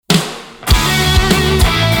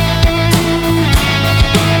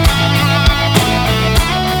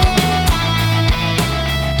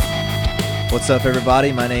What's up,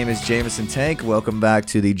 everybody? My name is Jameson Tank. Welcome back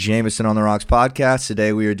to the Jameson on the Rocks podcast.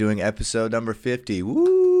 Today we are doing episode number 50.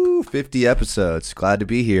 Woo! 50 episodes. Glad to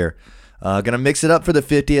be here. Gonna mix it up for the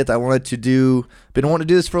 50th. Been wanting to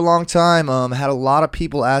do this for a long time. Had a lot of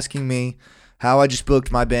people asking me how I just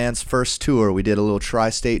booked my band's first tour. We did a little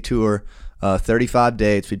tri-state tour, 35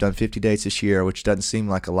 dates. We've done 50 dates this year, which doesn't seem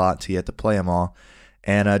like a lot till you have to play them all.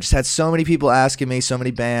 And just had so many people asking me, so many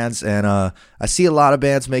bands, and I see a lot of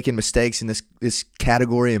bands making mistakes in this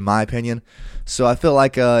category, in my opinion. So I feel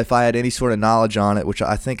like if I had any sort of knowledge on it, which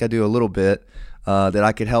I think I do a little bit, that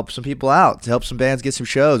I could help some people out, to help some bands get some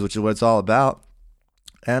shows, which is what it's all about.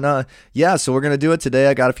 And so we're going to do it today.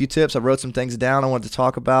 I got a few tips. I wrote some things down I wanted to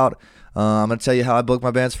talk about. I'm going to tell you how I booked my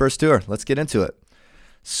band's first tour. Let's get into it.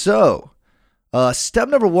 So, step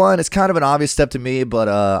number one is kind of an obvious step to me, but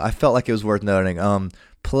I felt like it was worth noting.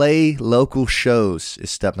 Play local shows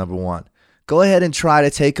is step number one. Go ahead and try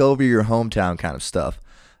to take over your hometown kind of stuff.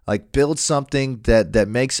 Like, build something that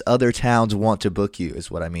makes other towns want to book you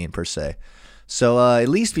is what I mean, per se. So at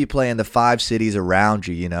least be playing the 5 cities around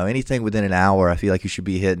you, anything within an hour I feel like you should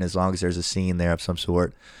be hitting, as long as there's a scene there of some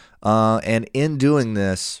sort. And in doing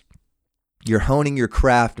this, you're honing your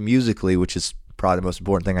craft musically, which is probably the most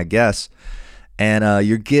important thing, I guess. And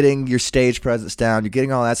you're getting your stage presence down. You're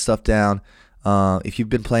getting all that stuff down. If you've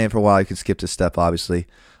been playing for a while, you can skip this step, obviously.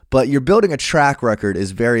 But you're building a track record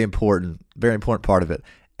is very important part of it.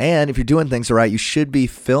 And if you're doing things right, you should be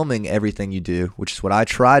filming everything you do, which is what I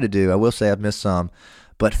try to do. I will say I've missed some.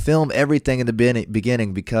 But film everything in the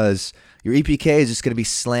beginning, because your EPK is just going to be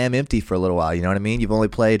slam empty for a little while. You know what I mean? You've only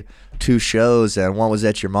played 2 shows, and one was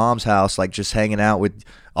at your mom's house, like just hanging out with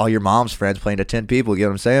all your mom's friends, playing to 10 people. You get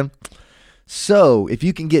what I'm saying? So if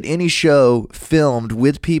you can get any show filmed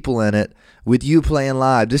with people in it, with you playing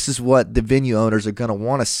live, this is what the venue owners are going to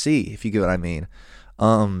want to see, if you get what I mean.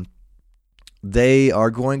 They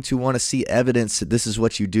are going to want to see evidence that this is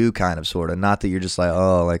what you do, kind of, sort of. Not that you're just like,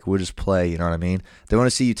 oh, like, we'll just play, you know what I mean? They want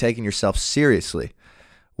to see you taking yourself seriously,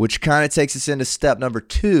 which kind of takes us into step number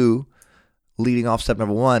 2, leading off step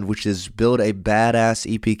number 1, which is build a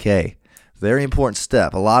badass EPK. Very important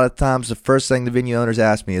step. A lot of times the first thing the venue owners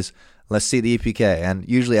ask me is, let's see the EPK, and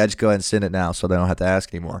usually I just go ahead and send it now so they don't have to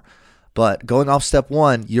ask anymore. But going off step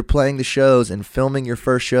 1, you're playing the shows and filming your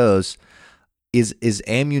first shows is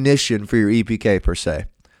ammunition for your EPK, per se.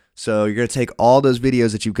 So you're going to take all those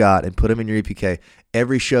videos that you've got and put them in your EPK.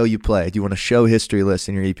 Every show you play, you want a show history list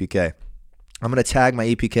in your EPK. I'm going to tag my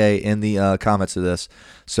EPK in the comments of this.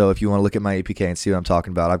 So if you want to look at my EPK and see what I'm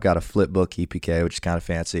talking about, I've got a flipbook EPK, which is kind of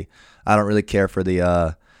fancy. I don't really care for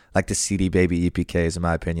the CD Baby EPKs, in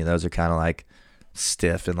my opinion. Those are kind of like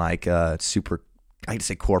stiff and like super, I hate to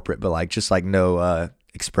say corporate, but like just like no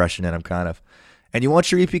expression in them, kind of. And you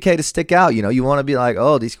want your EPK to stick out, you want to be like,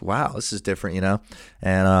 oh, wow, this is different,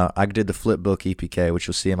 And I did the flipbook EPK, which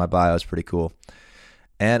you'll see in my bio. It's pretty cool.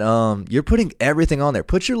 And you're putting everything on there.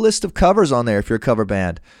 Put your list of covers on there if you're a cover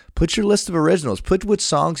band. Put your list of originals. Put which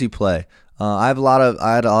songs you play. I had a lot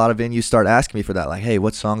of venues start asking me for that, like, hey,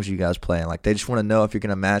 what songs are you guys playing? Like, they just want to know if you're going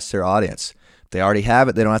to match their audience. If they already have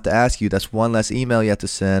it, they don't have to ask you. That's one less email you have to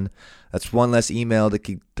send. That's one less email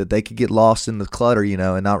that they could get lost in the clutter,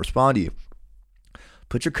 and not respond to you.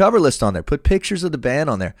 Put your cover list on there. Put pictures of the band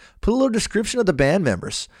on there. Put a little description of the band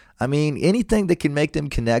members. I mean, anything that can make them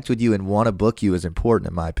connect with you and want to book you is important,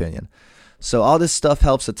 in my opinion. So all this stuff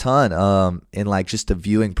helps a ton in like just the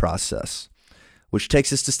viewing process, which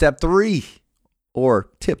takes us to step 3, or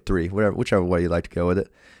tip 3, whichever way you like to go with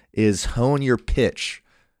it, is hone your pitch.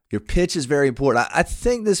 Your pitch is very important. I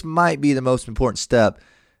think this might be the most important step,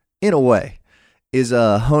 in a way, is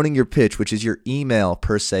honing your pitch, which is your email,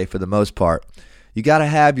 per se, for the most part. You got to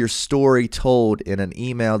have your story told in an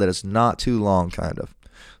email that is not too long, kind of.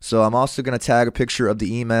 So I'm also going to tag a picture of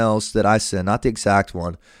the emails that I send, not the exact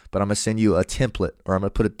one, but I'm going to send you a template, or I'm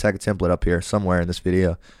going to tag a template up here somewhere in this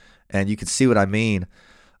video, and you can see what I mean.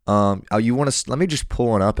 Let me just pull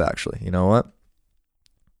one up, actually. You know what?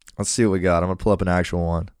 Let's see what we got. I'm going to pull up an actual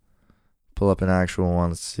one.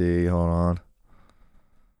 Let's see. Hold on.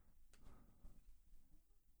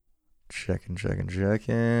 Checking.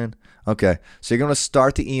 Okay, so you're going to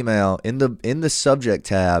start the email in the subject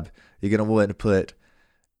tab. You're going to want to put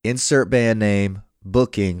insert band name,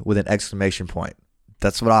 booking, with an exclamation point.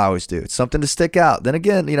 That's what I always do. It's something to stick out. Then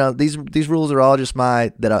again, these rules are all just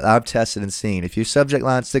that I've tested and seen. If your subject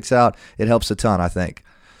line sticks out, it helps a ton, I think.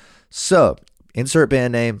 So insert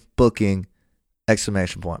band name, booking,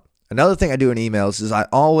 exclamation point. Another thing I do in emails is I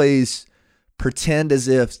always pretend as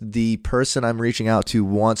if the person I'm reaching out to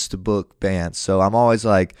wants to book bands. So I'm always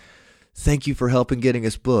like, thank you for helping getting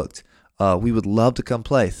us booked. We would love to come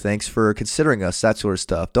play. Thanks for considering us, that sort of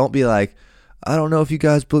stuff. Don't be like, I don't know if you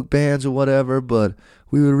guys book bands or whatever, but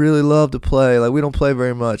we would really love to play. Like, we don't play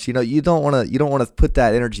very much. You don't want to put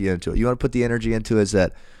that energy into it. You want to put the energy into is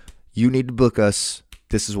that you need to book us.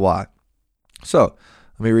 This is why. So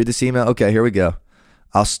let me read this email. Okay, here we go.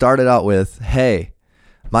 I'll start it out with, hey,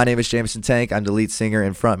 my name is Jameson Tank. I'm the lead singer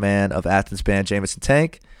and frontman of Athens band Jameson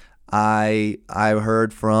Tank. I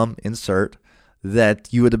heard from insert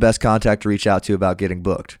that you were the best contact to reach out to about getting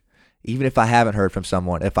booked. Even if I haven't heard from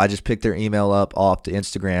someone, if I just pick their email up off the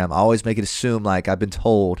Instagram, I always make it assume like I've been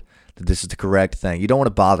told that this is the correct thing. You don't want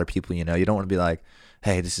to bother people, You don't want to be like,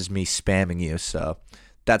 hey, this is me spamming you. So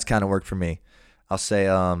that's kind of worked for me. I'll say,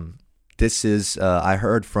 this is, I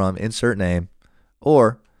heard from insert name,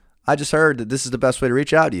 or I just heard that this is the best way to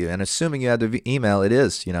reach out to you. And assuming you had the email, it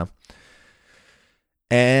is,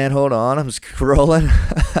 And hold on, I'm scrolling.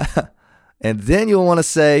 And then you'll want to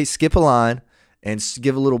say, skip a line and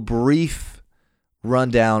give a little brief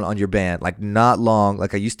rundown on your band. Like not long.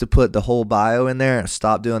 Like I used to put the whole bio in there and I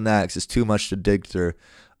stopped doing that because it's too much to dig through.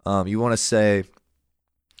 You want to say,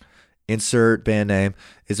 insert band name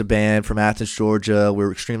is a band from Athens, Georgia.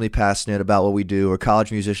 We're extremely passionate about what we do. We're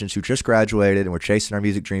college musicians who just graduated and we're chasing our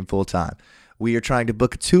music dream full time. We are trying to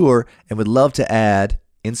book a tour and would love to add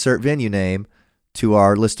insert venue name to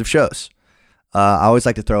our list of shows. I always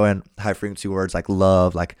like to throw in high frequency words like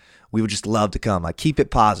love, like we would just love to come. Like keep it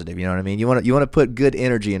positive, you know what I mean? You want to put good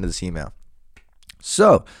energy into this email.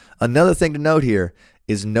 So another thing to note here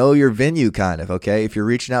is know your venue kind of, okay? If you're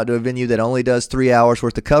reaching out to a venue that only does 3 hours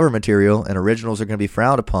worth of cover material and originals are going to be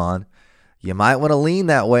frowned upon, you might want to lean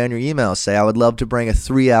that way on your email. Say, I would love to bring a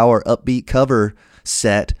 3-hour upbeat cover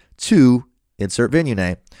set to insert venue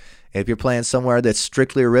name. If you're playing somewhere that's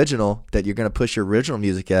strictly original, that you're going to push your original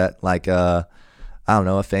music at, like, I don't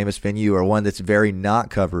know, a famous venue or one that's very not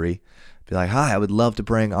covery, be like, hi, I would love to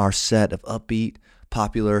bring our set of upbeat,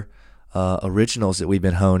 popular originals that we've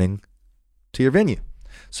been honing to your venue.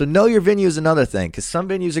 So know your venue is another thing, because some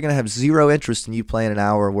venues are going to have zero interest in you playing an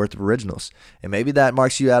hour worth of originals. And maybe that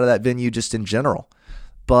marks you out of that venue just in general.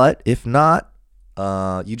 But if not, you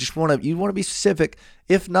want to be specific.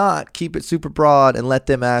 If not, keep it super broad and let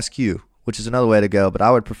them ask you, which is another way to go. But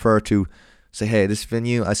I would prefer to say, hey, this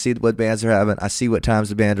venue, I see what bands they're having. I see what times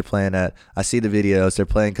the band are playing at. I see the videos. They're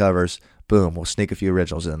playing covers. Boom, we'll sneak a few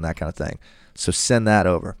originals in, that kind of thing. So send that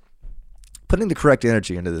over. Putting the correct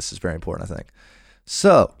energy into this is very important, I think.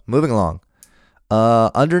 So, moving along.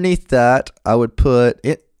 Underneath that, I would put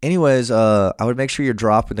it. Anyways, I would make sure you're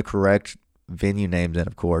dropping the correct venue names in,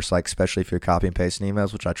 of course, like especially if you're copy and pasting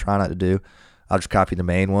emails, which I try not to do. I'll just copy the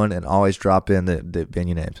main one and always drop in the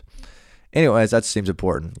venue names. Anyways, that seems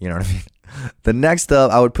important. You know what I mean? The next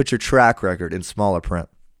up, I would put your track record in smaller print.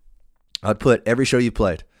 I'd put every show you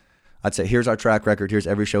played. I'd say, here's our track record. Here's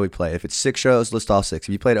every show we play. If it's 6 shows, list all 6.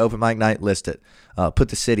 If you played open mic night, list it. Put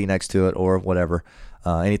the city next to it or whatever.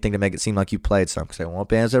 Anything to make it seem like you played some, because I want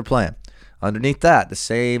bands that are playing. Underneath that, the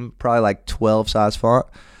same, probably like 12 size font,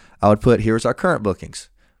 I would put, here's our current bookings.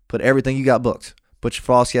 Put everything you got booked. Put your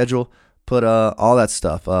fall schedule. Put all that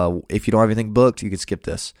stuff. If you don't have anything booked, you can skip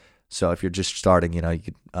this. So if you're just starting, you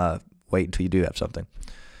could wait until you do have something.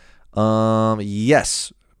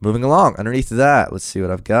 Yes. Moving along. Underneath that, let's see what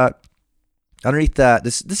I've got. Underneath that,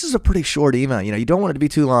 this is a pretty short email. You don't want it to be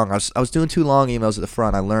too long. I was doing too long emails at the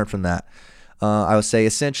front. I learned from that. I would say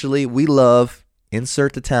essentially, we love,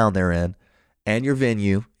 insert the town they're in, and your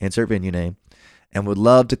venue, insert venue name, and would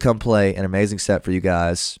love to come play an amazing set for you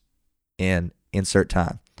guys in insert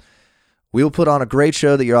time. We will put on a great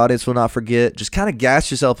show that your audience will not forget. Just kind of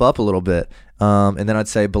gas yourself up a little bit. And then I'd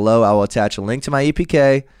say below, I will attach a link to my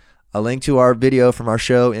EPK, a link to our video from our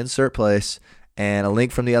show, insert place, and a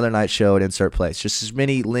link from the other night show at insert place. Just as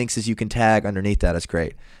many links as you can tag underneath that is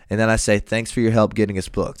great. And then I say, thanks for your help getting us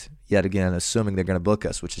booked. Yet again, assuming they're going to book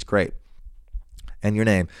us, which is great. And your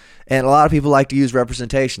name. And a lot of people like to use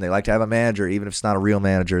representation. They like to have a manager, even if it's not a real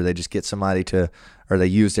manager. They just get somebody or they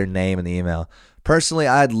use their name in the email. Personally,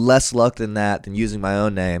 I had less luck than that than using my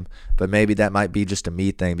own name, but maybe that might be just a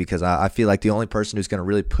me thing, because I feel like the only person who's going to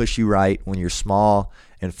really push you right when you're small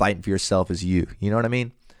and fighting for yourself is you. You know what I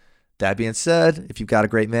mean? That being said, if you've got a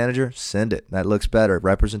great manager, send it. That looks better.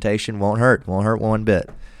 Representation won't hurt one bit.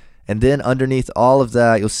 And then underneath all of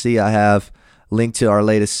that, you'll see I have link to our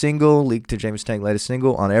latest single, link to James Tank's latest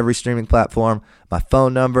single on every streaming platform, my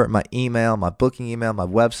phone number, my email, my booking email, my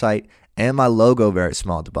website, and my logo very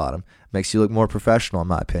small at the bottom. Makes you look more professional, in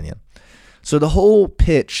my opinion. So the whole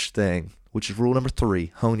pitch thing, which is rule number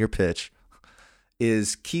 3, hone your pitch,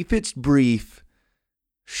 is keep it brief,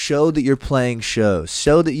 Show that you're playing shows.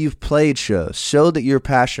 Show that you've played shows. Show that you're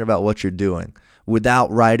passionate about what you're doing without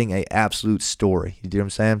writing a absolute story. You know what I'm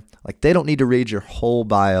saying? Like, they don't need to read your whole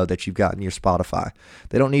bio that you've got in your Spotify.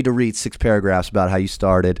 They don't need to read 6 paragraphs about how you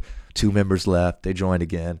started, 2 members left, they joined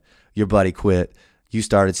again, your buddy quit, you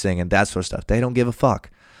started singing, that sort of stuff. They don't give a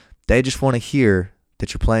fuck. They just want to hear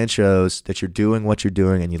that you're playing shows, that you're doing what you're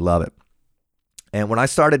doing, and you love it. And when I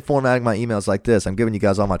started formatting my emails like this, I'm giving you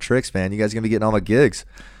guys all my tricks, man. You guys are going to be getting all my gigs.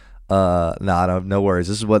 No worries.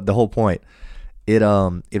 This is what the whole point. It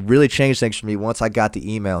really changed things for me once I got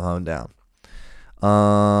the email honed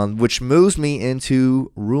down. Which moves me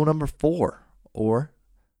into rule number 4, or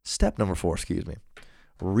step number 4, excuse me.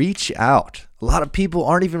 Reach out. A lot of people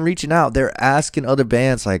aren't even reaching out. They're asking other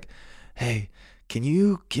bands like, hey, can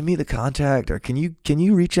you give me the contact, or can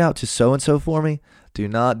you reach out to so-and-so for me? Do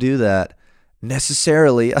not do that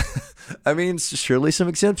necessarily. I mean, surely some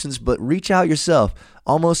exceptions, but reach out yourself.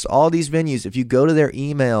 Almost all these venues, if you go to their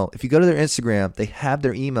email, if you go to their Instagram, they have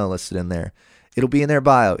their email listed in there. It'll be in their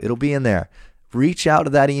bio. It'll be in there. Reach out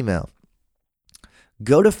to that email.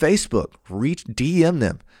 Go to Facebook. DM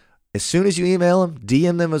them. As soon as you email them,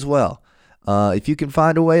 DM them as well. If you can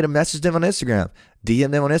find a way to message them on Instagram,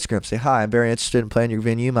 DM them on Instagram. Say, hi, I'm very interested in playing your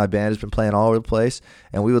venue. My band has been playing all over the place,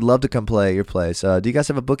 and we would love to come play at your place. Do you guys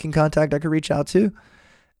have a booking contact I could reach out to?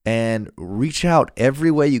 And reach out every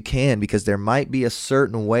way you can, because there might be a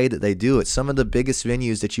certain way that they do it. Some of the biggest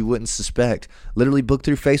venues that you wouldn't suspect literally book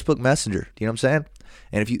through Facebook Messenger. Do you know what I'm saying?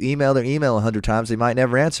 And if you email their email 100 times, they might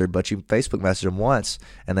never answer, but you Facebook message them once,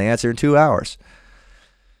 and they answer in 2 hours.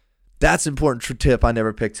 That's an important tip I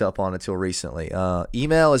never picked up on until recently.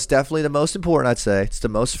 Email is definitely the most important, I'd say. It's the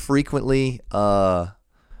most frequently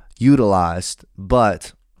utilized,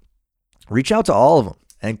 but reach out to all of them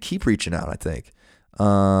and keep reaching out, I think.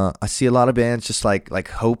 I see a lot of bands just like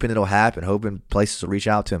hoping it'll happen, hoping places will reach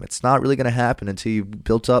out to them. It's not really going to happen until you've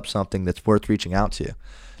built up something that's worth reaching out to.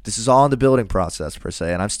 This is all in the building process, per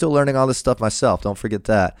se, and I'm still learning all this stuff myself. Don't forget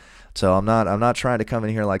that. So I'm not trying to come in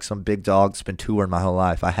here like some big dog that's been touring my whole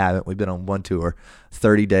life. I haven't. We've been on one tour,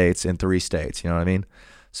 30 dates in 3 states. You know what I mean?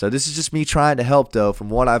 So this is just me trying to help, though, from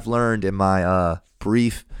what I've learned in my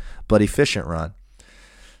brief but efficient run.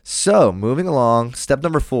 So moving along, step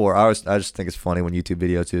number 4. I just think it's funny when YouTube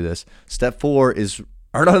videos do this. Step 4 is,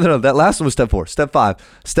 or no, that last one was step 4. Step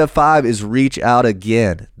 5. Step 5 is reach out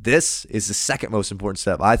again. This is the second most important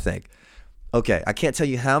step, I think. Okay, I can't tell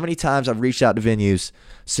you how many times I've reached out to venues,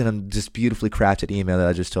 sent them this beautifully crafted email that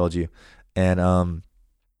I just told you, and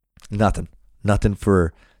nothing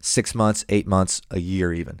for 6 months, 8 months, a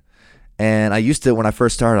year even. And I used to, when I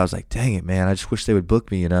first started, I was like, dang it, man, I just wish they would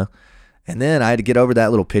book me, you know? And then I had to get over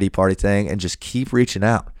that little pity party thing and just keep reaching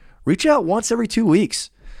out. Reach out once every 2 weeks.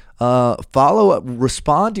 Follow up,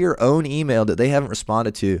 respond to your own email that they haven't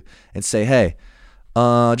responded to, and say, hey,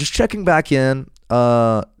 just checking back in.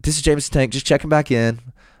 This is Jameson Tank, just checking back in.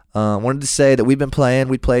 Wanted to say that we've been playing.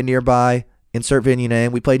 We played nearby, insert venue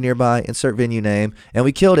name. We played nearby, insert venue name, and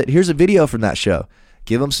we killed it. Here's a video from that show.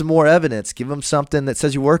 Give them some more evidence. Give them something that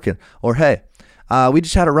says you're working. Or, hey, we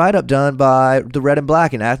just had a write-up done by the Red and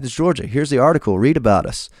Black in Athens, Georgia. Here's the article. Read about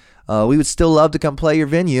us. We would still love to come play your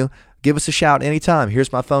venue. Give us a shout anytime.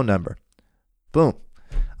 Here's my phone number. Boom.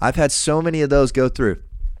 I've had so many of those go through.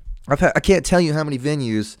 I can't tell you how many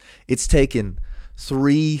venues it's taken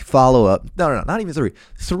 3 follow-up. No, not even 3.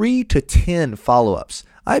 3 to 10 follow-ups.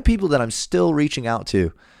 I have people that I'm still reaching out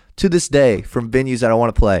to this day from venues that I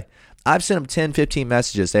want to play. I've sent them 10, 15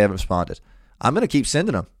 messages. They haven't responded. I'm going to keep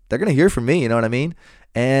sending them. They're going to hear from me, you know what I mean?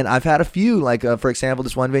 And I've had a few, like, for example,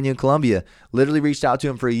 this one venue in Columbia, literally reached out to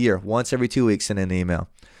them for a year, once every 2 weeks, sent an email.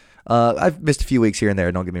 I've missed a few weeks here and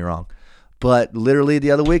there, don't get me wrong. But literally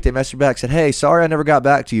the other week, they messaged back, said, hey, sorry I never got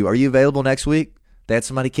back to you. Are you available next week? They had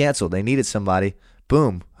somebody canceled. They needed somebody.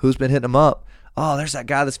 Boom. Who's been hitting them up? Oh, there's that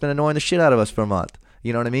guy that's been annoying the shit out of us for a month.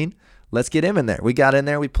 You know what I mean? Let's get him in there. We got in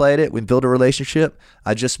there. We played it. We built a relationship.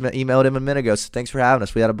 I just emailed him a minute ago. Said, thanks for having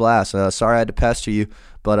us. We had a blast. Sorry I had to pester you,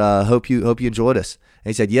 but hope you enjoyed us. And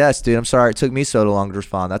he said, yes, dude, I'm sorry it took me so long to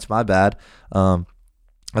respond. That's my bad.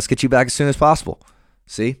 Let's get you back as soon as possible.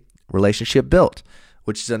 See? Relationship built,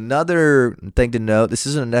 which is another thing to note. This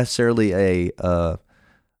isn't necessarily a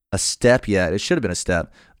step yet. It should have been a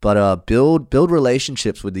step, but build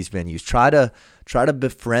relationships with these venues. Try to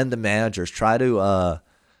befriend the managers. Try to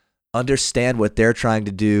understand what they're trying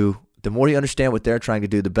to do. The more you understand what they're trying to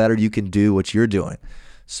do, the better you can do what you're doing.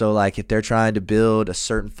 So, like, if they're trying to build a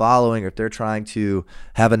certain following, or if they're trying to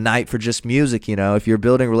have a night for just music, you know, if you're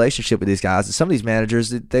building a relationship with these guys, and some of these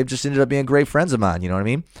managers, they've just ended up being great friends of mine, you know what I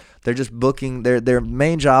mean? They're just booking. Their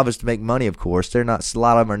main job is to make money, of course. They're not. A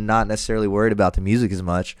lot of them are not necessarily worried about the music as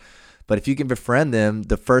much. But if you can befriend them,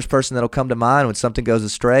 the first person that'll come to mind when something goes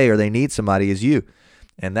astray or they need somebody is you.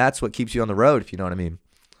 And that's what keeps you on the road, if you know what I mean.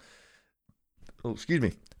 Oh, excuse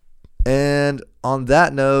me. And on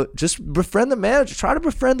that note, just befriend the manager. Try to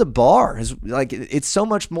befriend the bar. It's so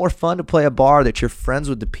much more fun to play a bar that you're friends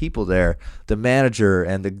with the people there, the manager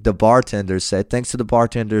and the bartenders. Say thanks to the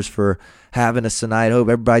bartenders for having us tonight. Hope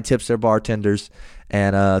everybody tips their bartenders.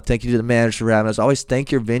 And thank you to the manager for having us. Always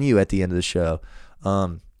thank your venue at the end of the show.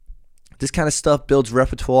 This kind of stuff builds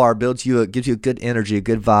repertoire, gives you a good energy, a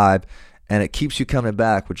good vibe, and it keeps you coming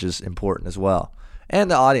back, which is important as well. And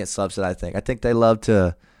the audience loves it, I think. I think they love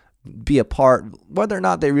to be a part, whether or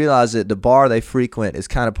not they realize it, the bar they frequent is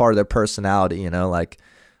kind of part of their personality, you know, like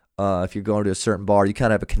if you're going to a certain bar, you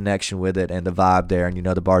kind of have a connection with it and the vibe there, and you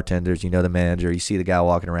know the bartenders, you know the manager, you see the guy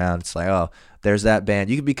walking around, it's like, oh, there's that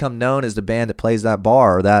band. You can become known as the band that plays that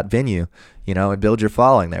bar or that venue, you know, and build your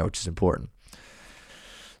following there, which is important.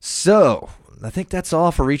 So I think that's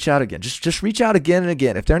all for reach out again. Just reach out again and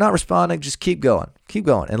again. If they're not responding, just keep going. Keep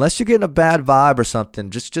going. Unless you're getting a bad vibe or something,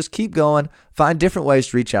 just keep going. Find different ways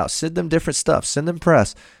to reach out. Send them different stuff. Send them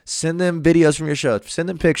press. Send them videos from your show. Send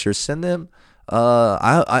them pictures. Send them.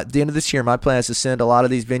 At the end of this year, my plan is to send a lot of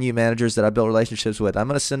these venue managers that I built relationships with. I'm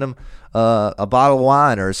going to send them a bottle of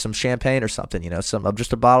wine or some champagne or something. You know,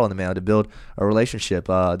 just a bottle in the mail to build a relationship.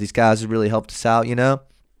 These guys have really helped us out. You know,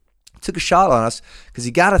 took a shot on us because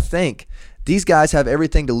you got to think. These guys have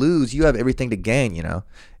everything to lose. You have everything to gain, you know.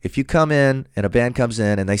 If you come in and a band comes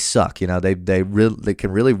in and they suck, you know, they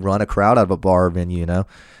can really run a crowd out of a bar or venue, you know.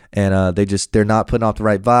 And they're not putting off the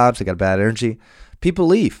right vibes. They got bad energy. People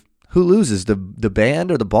leave. Who loses, the band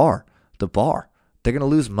or the bar? The bar. They're going to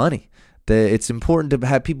lose money. It's important to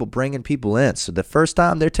have people bringing people in. So the first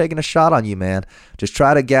time they're taking a shot on you, man, just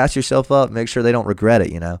try to gas yourself up. Make sure they don't regret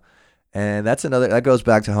it, you know. And that goes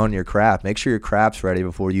back to honing your craft. Make sure your craft's ready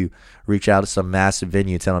before you reach out to some massive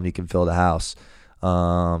venue, tell them you can fill the house. You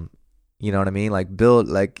know what I mean?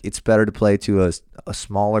 It's better to play to a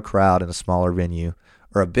smaller crowd in a smaller venue,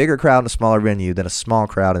 or a bigger crowd in a smaller venue than a small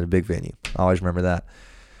crowd in a big venue. Always remember that.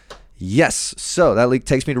 Yes. So that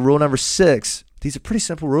takes me to rule number 6. These are pretty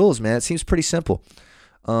simple rules, man. It seems pretty simple.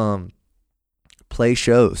 Play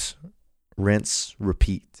shows, rinse,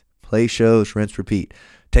 repeat. Play shows, rinse, repeat.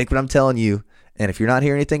 Take what I'm telling you, and if you're not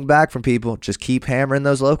hearing anything back from people, just keep hammering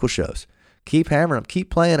those local shows. Keep hammering them, keep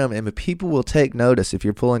playing them, and people will take notice if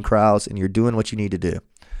you're pulling crowds and you're doing what you need to do.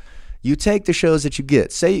 You take the shows that you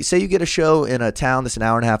get. Say you get a show in a town that's an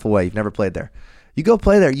hour and a half away. You've never played there. You go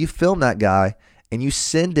play there, you film that guy, and you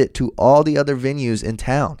send it to all the other venues in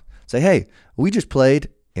town. Say, hey, we just played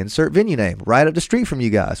insert venue name right up the street from you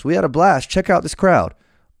guys. We had a blast. Check out this crowd.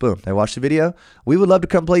 Boom. They watch the video. We would love to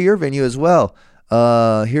come play your venue as well.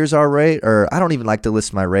 Here's our rate, or I don't even like to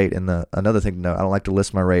list my rate. Another thing to note, I don't like to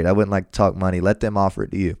list my rate. I wouldn't like to talk money. Let them offer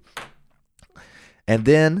it to you. And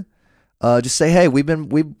then just say, hey,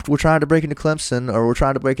 we're trying to break into Clemson, or we're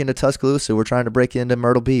trying to break into Tuscaloosa. We're trying to break into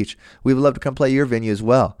Myrtle Beach. We would love to come play your venue as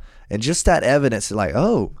well. And just that evidence, like,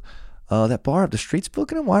 that bar up the street's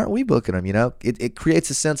booking them. Why aren't we booking them? You know, it creates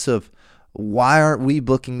a sense of, why aren't we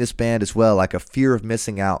booking this band as well? Like a fear of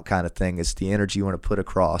missing out kind of thing is the energy you want to put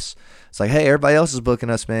across. It's like, hey, everybody else is booking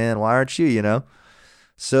us, man. Why aren't you, you know?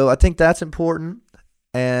 So I think that's important,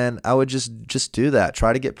 and I would just do that.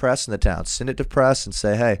 Try to get press in the town. Send it to press and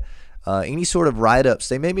say, hey, any sort of write-ups,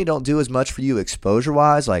 they maybe don't do as much for you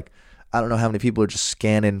exposure-wise. Like, I don't know how many people are just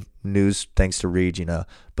scanning news things to read, you know,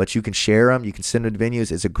 but you can share them. You can send them to venues.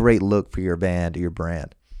 It's a great look for your band or your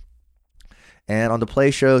brand. And on the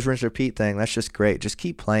play shows, rinse, repeat thing, that's just great. Just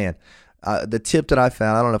keep playing. The tip that I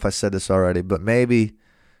found, I don't know if I said this already, but maybe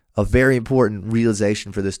a very important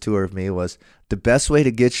realization for this tour of me was the best way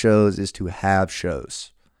to get shows is to have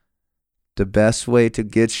shows. The best way to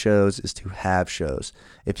get shows is to have shows.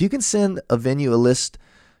 If you can send a venue a list,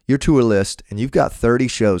 your tour list, and you've got 30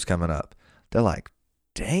 shows coming up, they're like,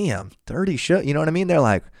 damn, 30 shows. You know what I mean? They're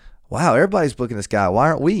like, wow, everybody's booking this guy. Why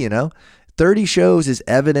aren't we, you know? 30 shows is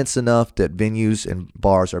evidence enough that venues and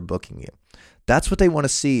bars are booking you. That's what they want to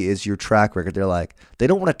see is your track record. They're like, they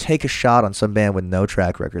don't want to take a shot on some band with no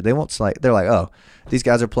track record. They're like, oh, these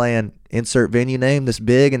guys are playing insert venue name this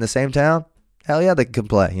big in the same town. Hell yeah, they can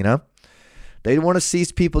play, you know? They want to see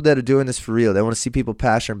people that are doing this for real. They want to see people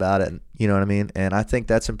passionate about it. You know what I mean? And I think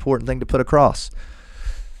that's an important thing to put across.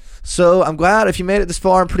 So I'm glad if you made it this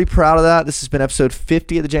far. I'm pretty proud of that. This has been episode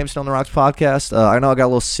 50 of the Jameson on the Rocks podcast. I know I got a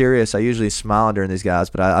little serious. I usually smile during these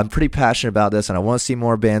guys, but I'm pretty passionate about this, and I want to see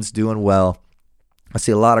more bands doing well. I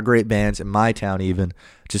see a lot of great bands in my town even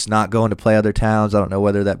just not going to play other towns. I don't know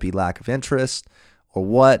whether that be lack of interest or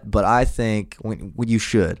what, but I think when you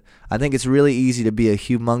should. I think it's really easy to be a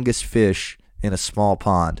humongous fish in a small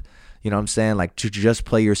pond. You know what I'm saying? Like to just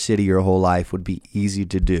play your city your whole life would be easy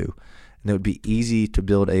to do. And it would be easy to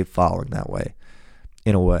build a following that way,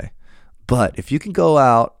 in a way. But if you can go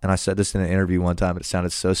out, and I said this in an interview one time, it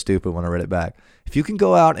sounded so stupid when I read it back. If you can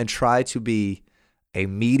go out and try to be a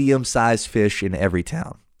medium-sized fish in every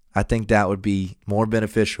town, I think that would be more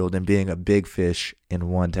beneficial than being a big fish in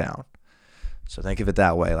one town. So think of it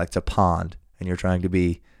that way, like it's a pond, and you're trying to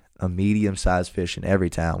be a medium-sized fish in every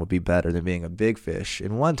town would be better than being a big fish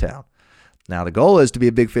in one town. Now, the goal is to be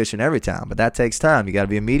a big fish in every town, but that takes time. You got to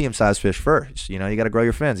be a medium-sized fish first. You got to grow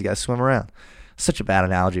your fins. You got to swim around. Such a bad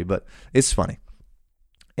analogy, but it's funny.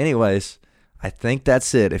 Anyways, I think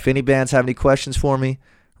that's it. If any bands have any questions for me,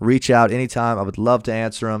 reach out anytime. I would love to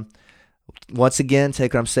answer them. Once again,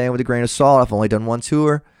 take what I'm saying with a grain of salt. I've only done one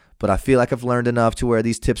tour, but I feel like I've learned enough to where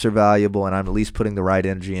these tips are valuable, and I'm at least putting the right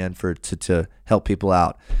energy in to help people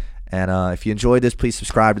out. And if you enjoyed this, please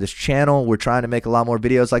subscribe to this channel. We're trying to make a lot more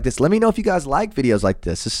videos like this. Let me know if you guys like videos like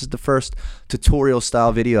this. This is the first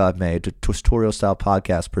tutorial-style video I've made, tutorial-style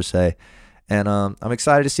podcast per se. And I'm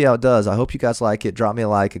excited to see how it does. I hope you guys like it. Drop me a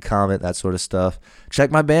like, a comment, that sort of stuff. Check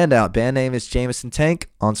my band out. Band name is Jameson Tank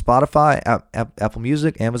on Spotify, Apple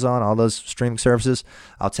Music, Amazon, all those streaming services.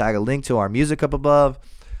 I'll tag a link to our music up above.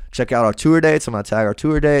 Check out our tour dates. I'm going to tag our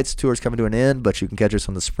tour dates. Tour's coming to an end, but you can catch us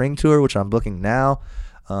on the spring tour, which I'm booking now.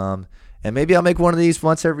 And maybe I'll make one of these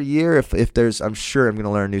once every year if there's, I'm sure I'm going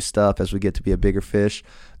to learn new stuff as we get to be a bigger fish.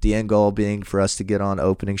 The end goal being for us to get on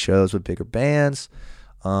opening shows with bigger bands,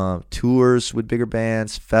 tours with bigger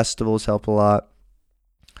bands, festivals help a lot.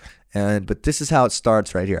 But this is how it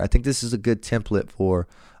starts right here. I think this is a good template for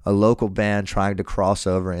a local band trying to cross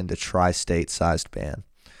over into tri-state sized band.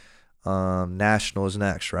 National is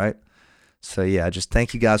next, right? So yeah, just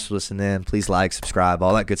thank you guys for listening in. Please like, subscribe,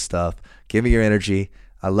 all that good stuff. Give me your energy.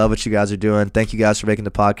 I love what you guys are doing. Thank you guys for making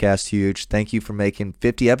the podcast huge. Thank you for making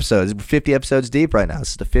 50 episodes. We're 50 episodes deep right now.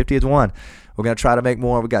 This is the 50th one. We're going to try to make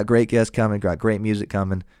more. We got great guests coming, got great music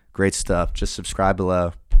coming, great stuff. Just subscribe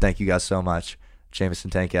below. Thank you guys so much.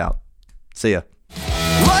 Jameson Tank out. See ya.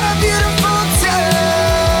 What a beautiful